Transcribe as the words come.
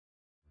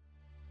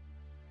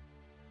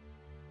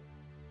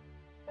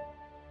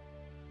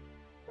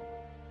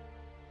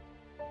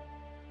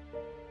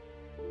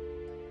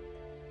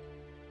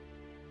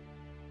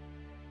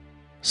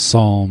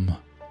Psalm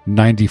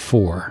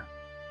 94.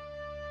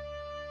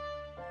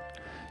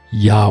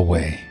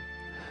 Yahweh,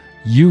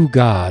 you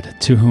God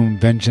to whom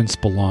vengeance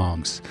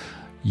belongs,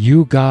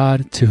 you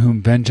God to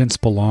whom vengeance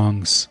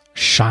belongs,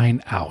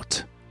 shine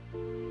out.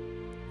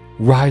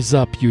 Rise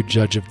up, you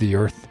judge of the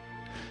earth.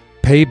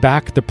 Pay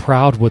back the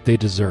proud what they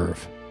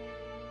deserve.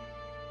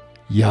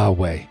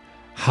 Yahweh,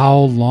 how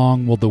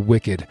long will the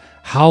wicked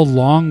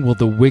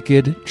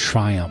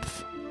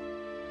triumph?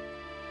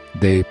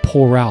 They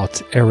pour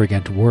out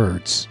arrogant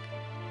words.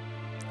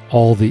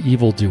 All the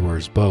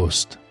evildoers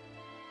boast.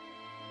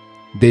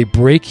 They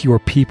break your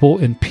people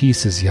in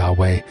pieces,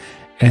 Yahweh,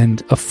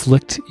 and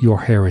afflict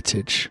your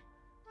heritage.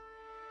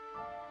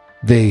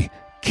 They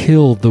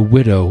kill the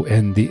widow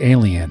and the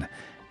alien,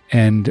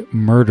 and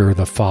murder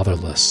the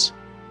fatherless.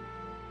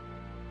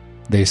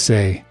 They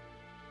say,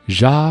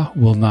 Jah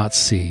will not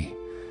see,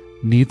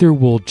 neither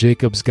will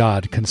Jacob's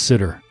God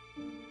consider.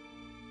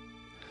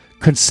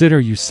 Consider,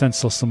 you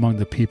senseless among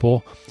the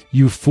people,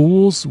 you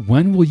fools,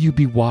 when will you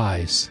be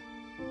wise?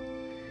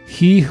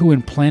 He who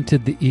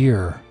implanted the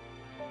ear,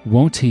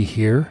 won't he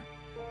hear?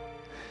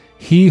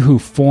 He who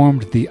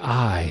formed the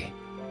eye,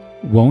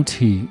 won't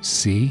he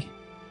see?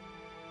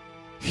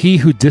 He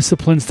who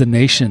disciplines the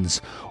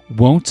nations,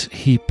 won't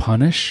he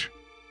punish?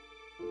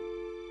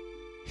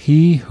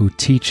 He who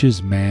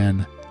teaches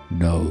man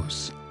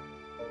knows.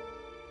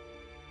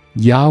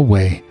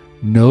 Yahweh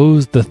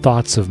knows the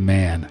thoughts of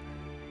man,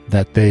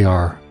 that they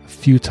are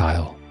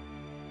futile.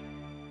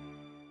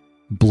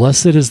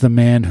 Blessed is the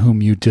man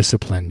whom you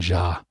discipline,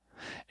 Jah,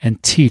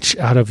 and teach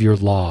out of your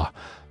law,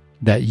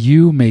 that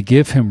you may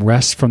give him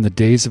rest from the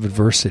days of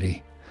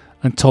adversity,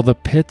 until the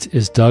pit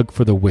is dug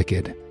for the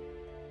wicked.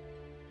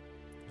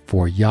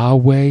 For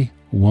Yahweh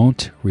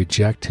won't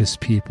reject his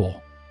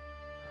people,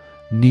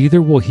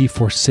 neither will he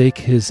forsake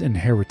his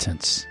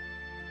inheritance.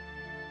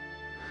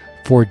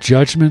 For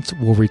judgment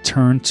will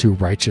return to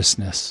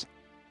righteousness.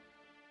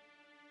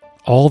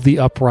 All the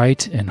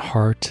upright in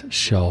heart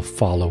shall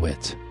follow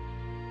it.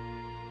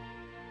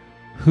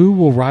 Who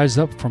will rise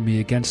up for me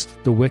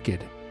against the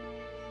wicked?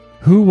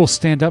 Who will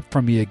stand up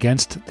for me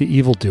against the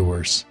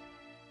evildoers?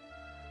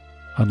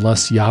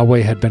 Unless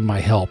Yahweh had been my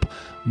help,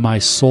 my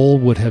soul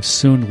would have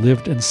soon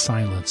lived in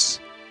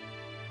silence.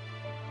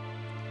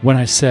 When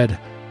I said,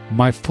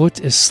 my foot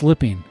is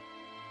slipping,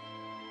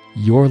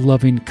 your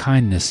loving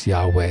kindness,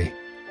 Yahweh,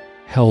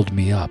 held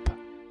me up.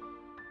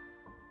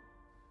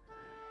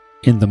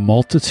 In the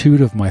multitude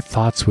of my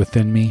thoughts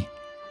within me,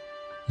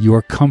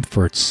 your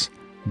comforts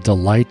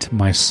delight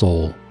my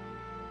soul.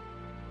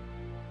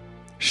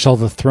 Shall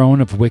the throne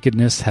of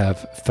wickedness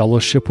have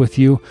fellowship with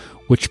you,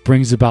 which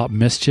brings about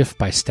mischief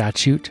by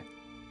statute?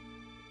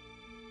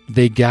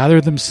 They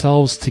gather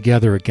themselves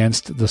together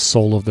against the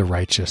soul of the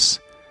righteous,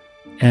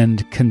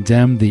 and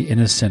condemn the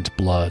innocent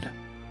blood.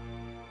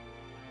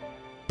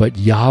 But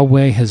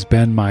Yahweh has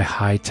been my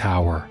high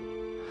tower,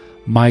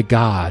 my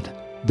God,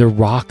 the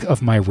rock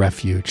of my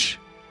refuge.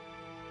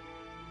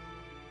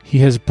 He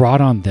has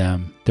brought on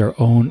them their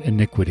own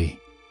iniquity,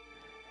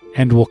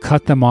 and will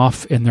cut them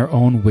off in their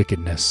own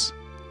wickedness.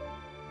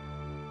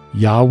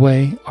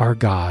 Yahweh, our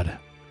God,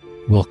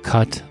 will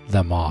cut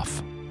them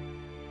off.